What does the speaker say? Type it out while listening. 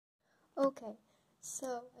Okay,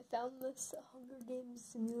 so I found this Hunger Games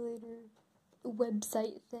simulator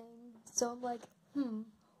website thing. So I'm like,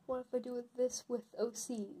 what if I do this with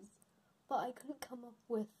OCs? But I couldn't come up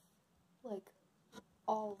with, like,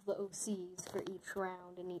 all of the OCs for each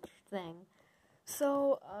round and each thing.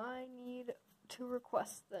 So I need to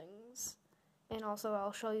request things. And also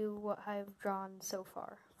I'll show you what I've drawn so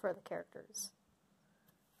far for the characters.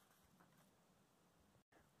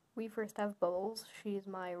 We first have Bubbles. She's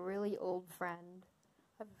my really old friend.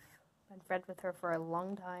 I've been friends with her for a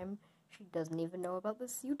long time. She doesn't even know about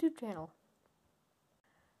this YouTube channel.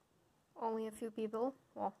 Only a few people.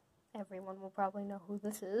 Well, everyone will probably know who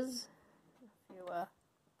this is. If you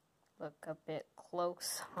look a bit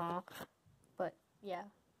close, huh? But yeah,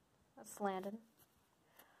 that's Landon.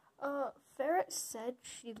 Ferret said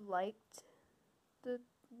she liked the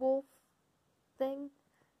wolf thing,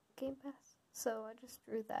 Game Pass. So I just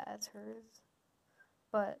drew that as hers.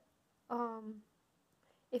 But,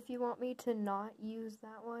 if you want me to not use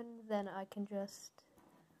that one, then I can just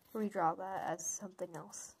redraw that as something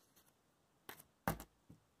else.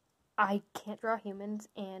 I can't draw humans,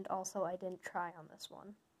 and also I didn't try on this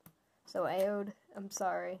one. So Aode, I'm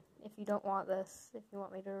sorry. If you don't want this, if you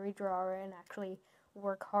want me to redraw it and actually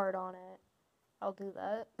work hard on it, I'll do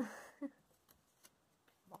that.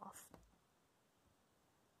 Moth.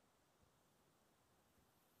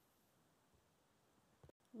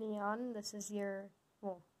 Neon, this is your,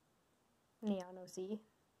 Neon OC.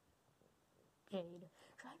 Jade.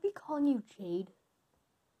 Should I be calling you Jade?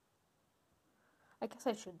 I guess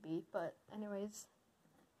I should be, but anyways,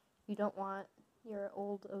 if you don't want your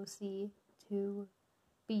old OC to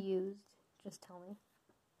be used, just tell me.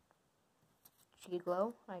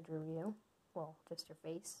 Giglo, I drew you. Well, just your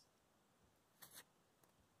face.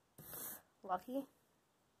 Lucky.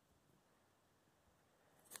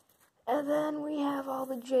 And then we have all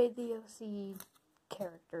the Jade the OC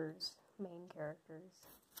characters, main characters.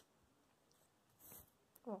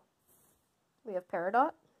 Well, we have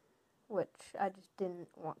Peridot, which I just didn't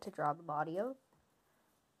want to draw the body of.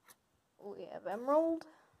 We have Emerald,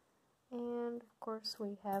 and of course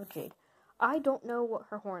we have Jade. I don't know what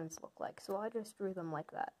her horns look like, so I just drew them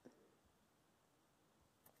like that.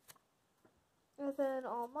 And then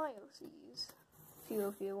all my OCs. Few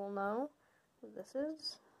of you will know who this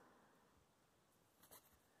is.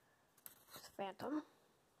 It's Phantom.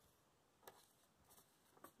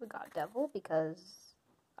 We got Devil because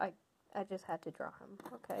I just had to draw him.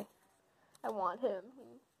 Okay. I want him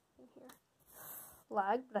in here.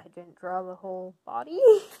 Lag, but I didn't draw the whole body.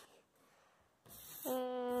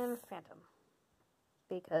 And Phantom.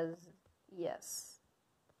 Because, yes.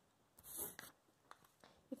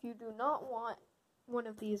 If you do not want one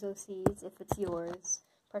of these OCs, if it's yours,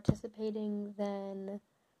 participating, then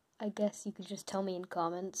I guess you could just tell me in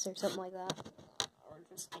comments or something like that. Or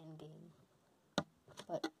just in-game.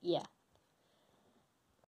 But, yeah.